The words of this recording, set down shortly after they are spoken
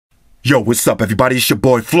Yo, what's up everybody? It's your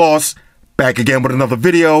boy Floss, back again with another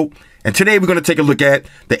video. And today we're going to take a look at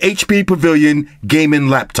the HP Pavilion gaming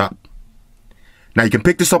laptop. Now you can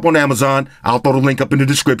pick this up on Amazon. I'll throw the link up in the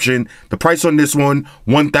description. The price on this one,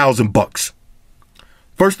 $1,000.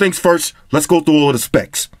 First things first, let's go through all of the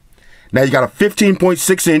specs. Now you got a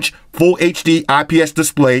 15.6 inch full HD IPS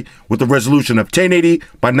display with a resolution of 1080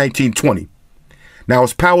 by 1920. Now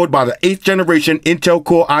it's powered by the 8th generation Intel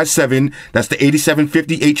Core i7, that's the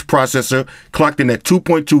 8750H processor, clocked in at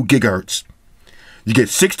 2.2 gigahertz. You get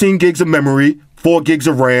 16 gigs of memory, 4 gigs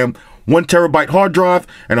of RAM, 1 terabyte hard drive,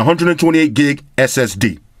 and 128 gig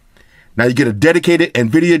SSD. Now you get a dedicated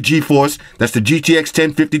NVIDIA GeForce, that's the GTX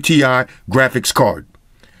 1050 Ti graphics card.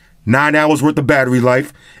 9 hours worth of battery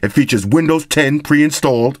life. It features Windows 10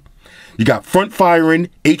 pre-installed. You got front-firing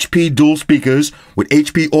HP dual speakers with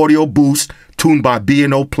HP Audio Boost tuned by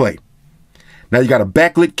B&O Play. Now you got a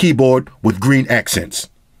backlit keyboard with green accents.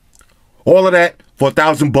 All of that for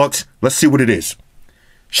 $1,000. Let's see what it is.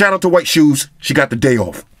 Shout out to White Shoes. She got the day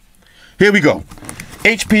off. Here we go.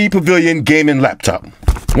 HP Pavilion gaming laptop.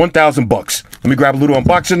 $1,000. Let me grab a little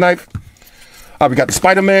unboxing knife. All right, we got the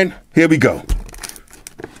Spider-Man. Here we go.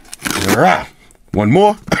 Rah. One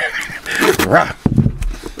more. Rah.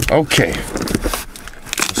 Okay.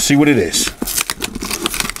 Let's see what it is.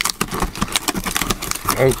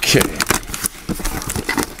 Okay.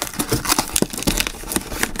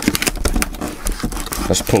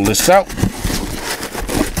 Let's pull this out.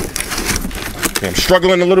 Okay, I'm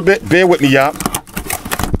struggling a little bit. Bear with me, y'all.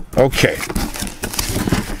 Okay.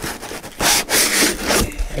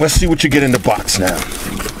 Let's see what you get in the box now.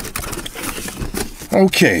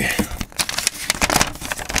 Okay.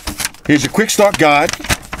 Here's your quick start guide.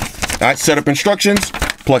 All right, setup instructions.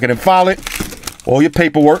 Plug it and file it. All your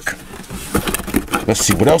paperwork. Let's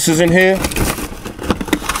see what else is in here.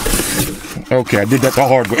 Okay, I did that the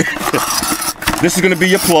hard way. This is going to be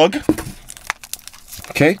your plug.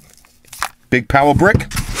 Okay. Big power brick.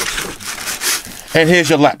 And here's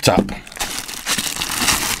your laptop.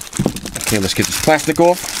 Okay, let's get this plastic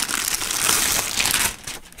off.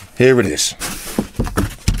 Here it is.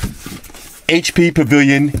 HP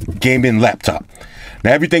Pavilion gaming laptop.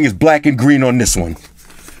 Now everything is black and green on this one.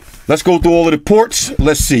 Let's go through all of the ports.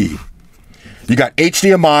 Let's see. You got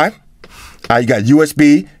HDMI. You got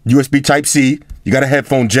USB, USB Type-C. You got a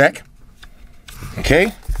headphone jack.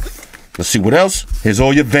 Okay. Let's see what else. Here's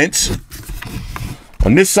all your vents.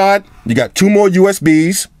 On this side, you got 2 more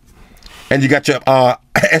USBs. And you got your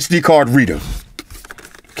SD card reader.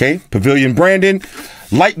 Okay. Pavilion branding.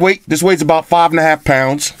 Lightweight. This weighs about 5.5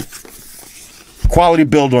 pounds. Quality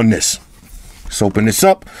build on this. Let's open this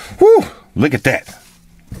up. Whew, look at that.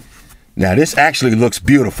 Now this actually looks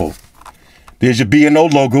beautiful. There's your B&O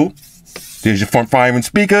logo. There's your front firing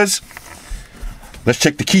speakers. Let's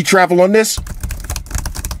check the key travel on this.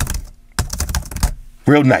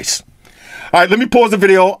 Real nice. All right, let me pause the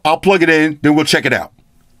video. I'll plug it in, then we'll check it out.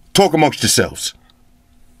 Talk amongst yourselves.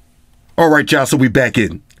 All right, y'all, so we back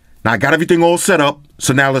in. Now I got everything all set up,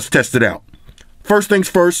 so now let's test it out. First things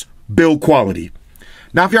first, build quality.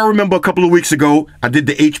 Now, if y'all remember a couple of weeks ago, I did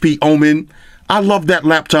the HP Omen. I love that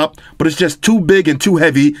laptop, but it's just too big and too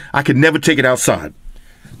heavy. I could never take it outside.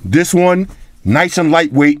 This one, nice and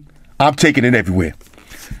lightweight. I'm taking it everywhere.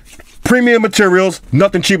 Premium materials,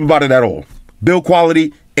 nothing cheap about it at all. Build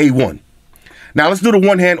quality, A1. Now, let's do the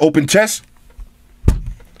one-hand open test.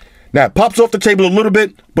 Now, it pops off the table a little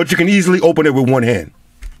bit, but you can easily open it with one hand.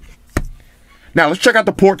 Now, let's check out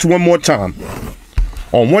the ports one more time.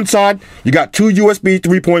 On one side, you got 2 USB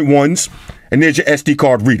 3.1s, and there's your SD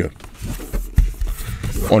card reader.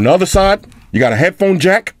 On the other side, you got a headphone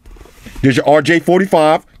jack. There's your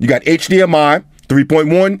RJ45. You got HDMI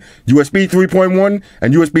 3.1, USB 3.1,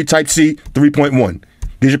 and USB Type-C 3.1.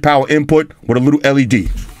 There's your power input with a little LED.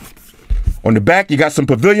 On the back, you got some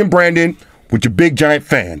Pavilion branding with your big giant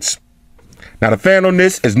fans. Now, the fan on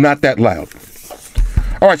this is not that loud.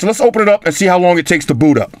 All right, so let's open it up and see how long it takes to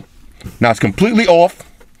boot up. Now, it's completely off.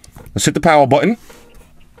 Let's hit the power button.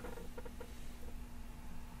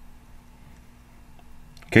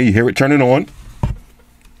 Okay, you hear it turning on.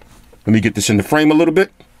 Let me get this in the frame a little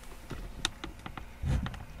bit.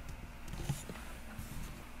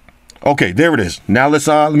 Okay, there it is. Now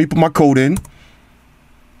let me put my code in.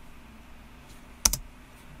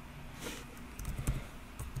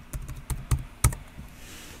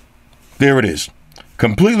 There it is.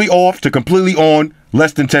 Completely off to completely on,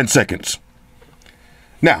 less than 10 seconds.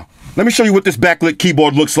 Now, let me show you what this backlit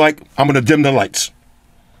keyboard looks like. I'm going to dim the lights.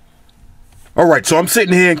 All right, so I'm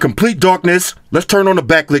sitting here in complete darkness. Let's turn on the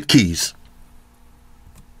backlit keys.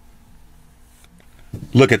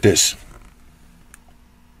 Look at this.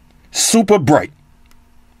 super bright.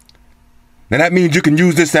 Now that means you can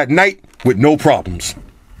use this at night with no problems.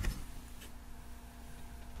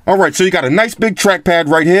 All right, so you got a nice big trackpad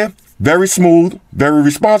right here. Very smooth, very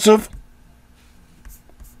responsive.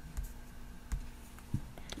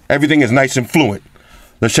 Everything is nice and fluent.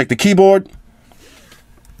 Let's check the keyboard.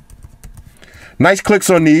 Nice clicks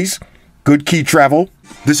on these. Good key travel.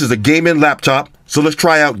 This is a gaming laptop, so let's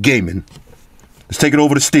try out gaming. Let's take it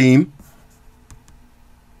over to Steam.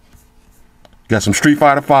 Got some Street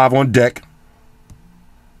Fighter V on deck.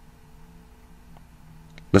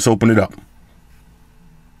 Let's open it up.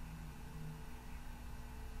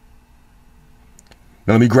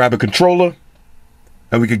 Now let me grab a controller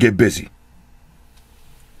and we can get busy.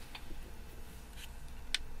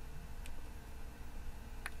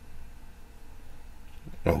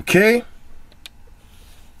 Okay.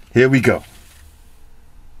 Here we go.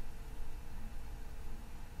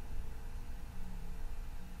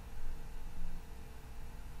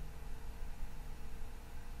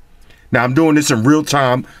 Now I'm doing this in real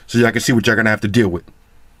time so y'all can see what y'all gonna have to deal with.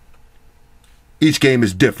 Each game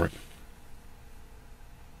is different.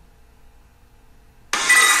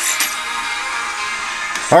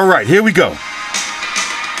 All right, here we go.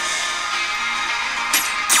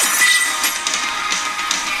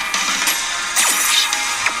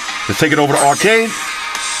 Let's take it over to arcade.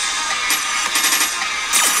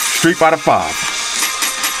 Street Fighter V.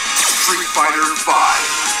 Street Fighter V.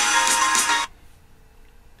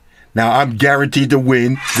 Now I'm guaranteed to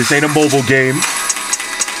win. This ain't a mobile game.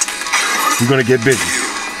 We're gonna get busy.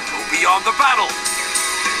 Go beyond the battle.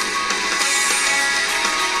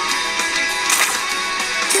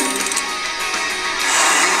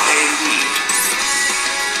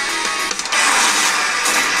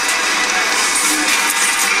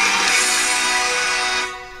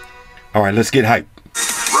 All right, let's get hype.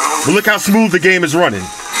 But look how smooth the game is running.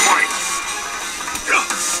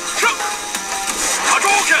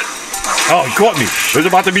 Oh, he caught me. It was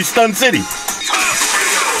about to be Stun City.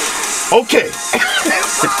 Okay.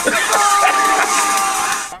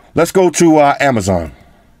 Let's go to Amazon.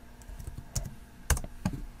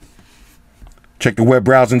 Check the web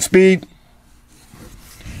browsing speed.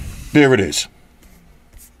 There it is.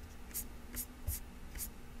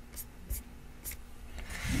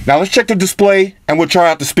 Now let's check the display and we'll try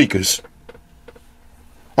out the speakers.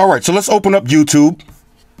 All right, so let's open up YouTube.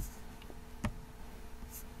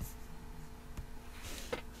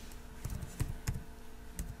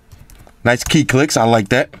 Nice key clicks, I like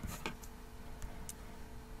that.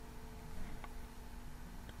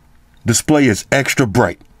 Display is extra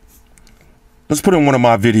bright. Let's put in one of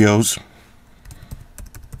my videos.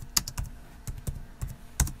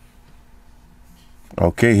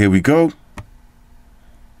 Okay, here we go.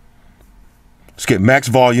 Let's get max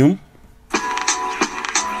volume.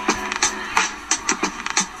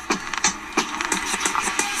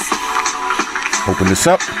 Open this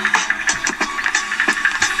up.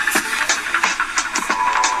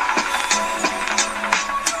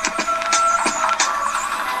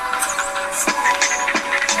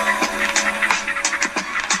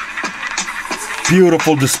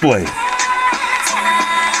 Beautiful display.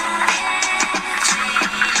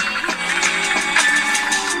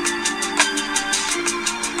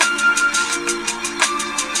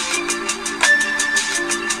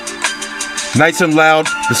 Nice and loud.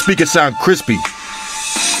 The speakers sound crispy.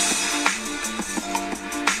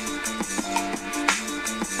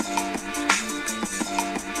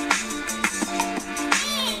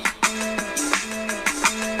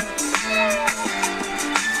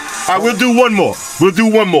 All right, we'll do one more. We'll do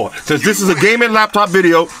one more. Since this is a gaming laptop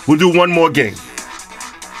video, we'll do one more game.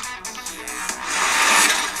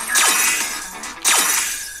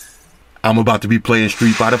 I'm about to be playing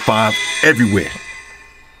Street Fighter V everywhere.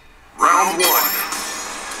 Round one.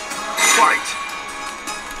 Fight.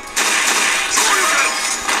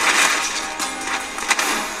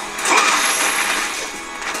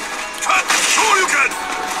 Shoryuken.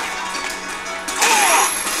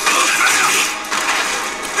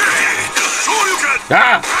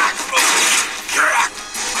 Ah!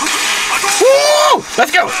 Woo!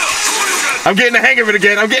 Let's go! I'm getting the hang of it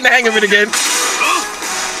again. I'm getting the hang of it again.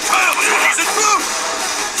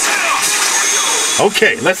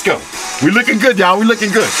 Okay, let's go. We're looking good, y'all. We're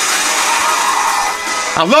looking good.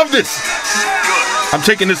 I love this. I'm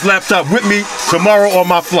taking this laptop with me tomorrow on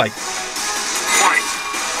my flight.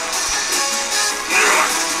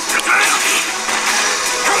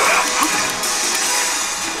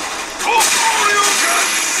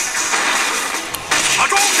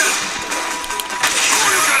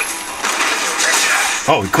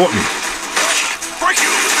 Oh, he caught me.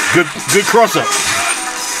 Good cross up.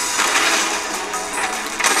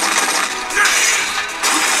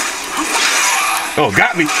 Oh,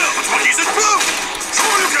 got me.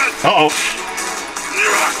 Uh-oh.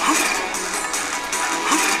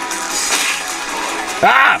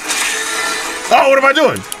 Ah! Oh, what am I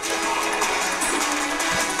doing?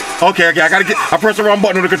 Okay, I pressed the wrong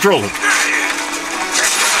button on the controller.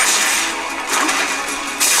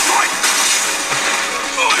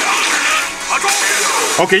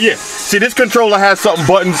 Okay, yeah. See, this controller has something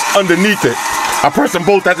buttons underneath it. I pressed them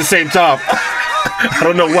both at the same time. I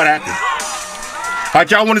don't know what happened. All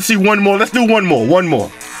right, y'all want to see one more? Let's do one more. One more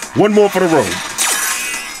for the road.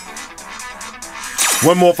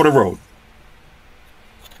 One more for the road.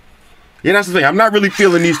 Yeah, that's the thing. I'm not really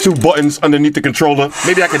feeling these two buttons underneath the controller.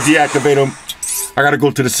 Maybe I can deactivate them. I gotta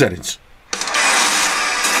go to the settings.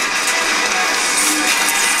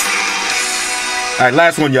 All right,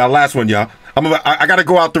 last one, y'all. Last one, y'all. I gotta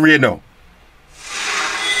go out 3-0.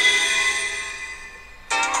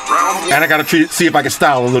 And I gotta see if I can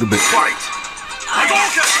style a little bit.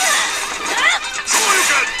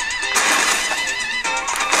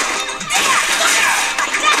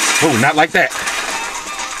 Oh, not like that.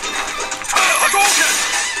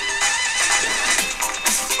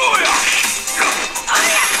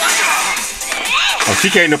 Oh, she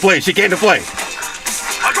came to play. She came to play.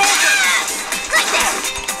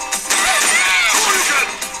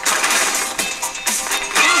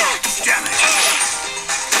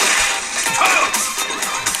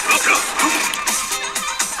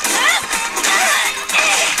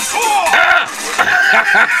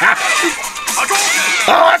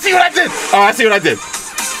 Oh, I see what I did. Oh, I see what I did.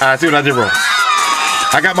 I see what I did wrong.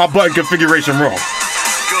 I got my button configuration wrong.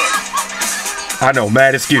 Good. I know,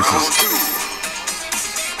 mad excuses.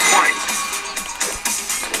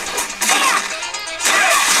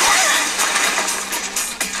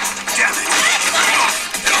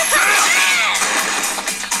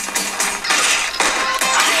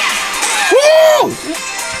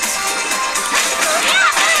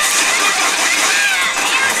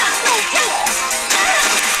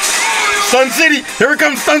 Sun City, here it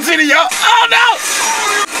comes Sun City, y'all. Oh no!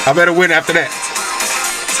 I better win after that.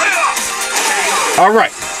 All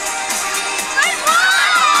right.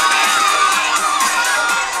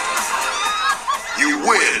 You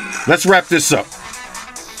win. Let's wrap this up.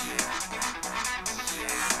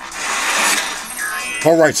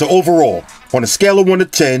 All right, so overall, on a scale of 1 to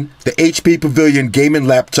 10, the HP Pavilion gaming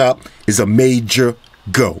laptop is a major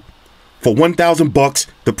go. For $1,000,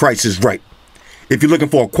 the price is right. If you're looking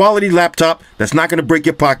for a quality laptop that's not going to break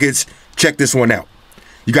your pockets, check this one out.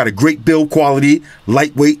 You got a great build quality,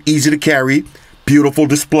 lightweight, easy to carry, beautiful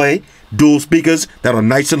display, dual speakers that are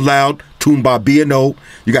nice and loud, tuned by B&O.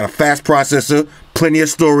 You got a fast processor, plenty of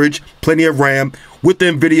storage, plenty of RAM. With the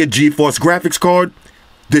NVIDIA GeForce graphics card,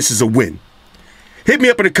 this is a win. Hit me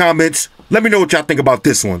up in the comments. Let me know what y'all think about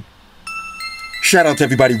this one. Shout out to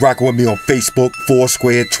everybody rocking with me on Facebook,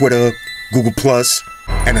 Foursquare, Twitter, Google+.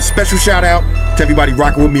 And a special shout out to everybody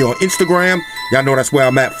rocking with me on Instagram. Y'all know that's where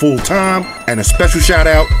I'm at full time. And a special shout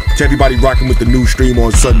out to everybody rocking with the new stream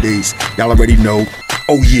on Sundays. Y'all already know.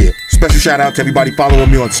 Oh yeah. Special shout out to everybody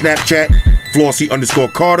following me on Snapchat,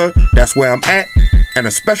 Flossy_Carter. That's where I'm at. And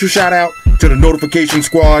a special shout out to the notification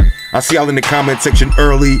squad. I see y'all in the comment section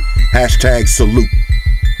early. #salute.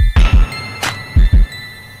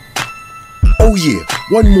 Oh yeah.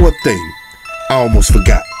 One more thing. I almost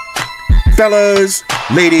forgot. Fellas,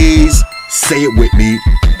 ladies, say it with me.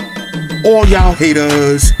 All y'all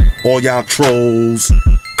haters, all y'all trolls,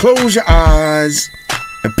 close your eyes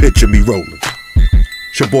and picture me rolling.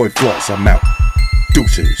 It's your boy Floss, I'm out.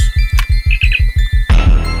 Deuces.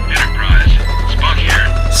 Enterprise, Spock here.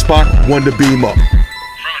 Spock, one to beam up.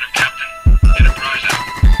 Affirmative, Captain. Enterprise out.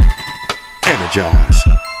 Energize.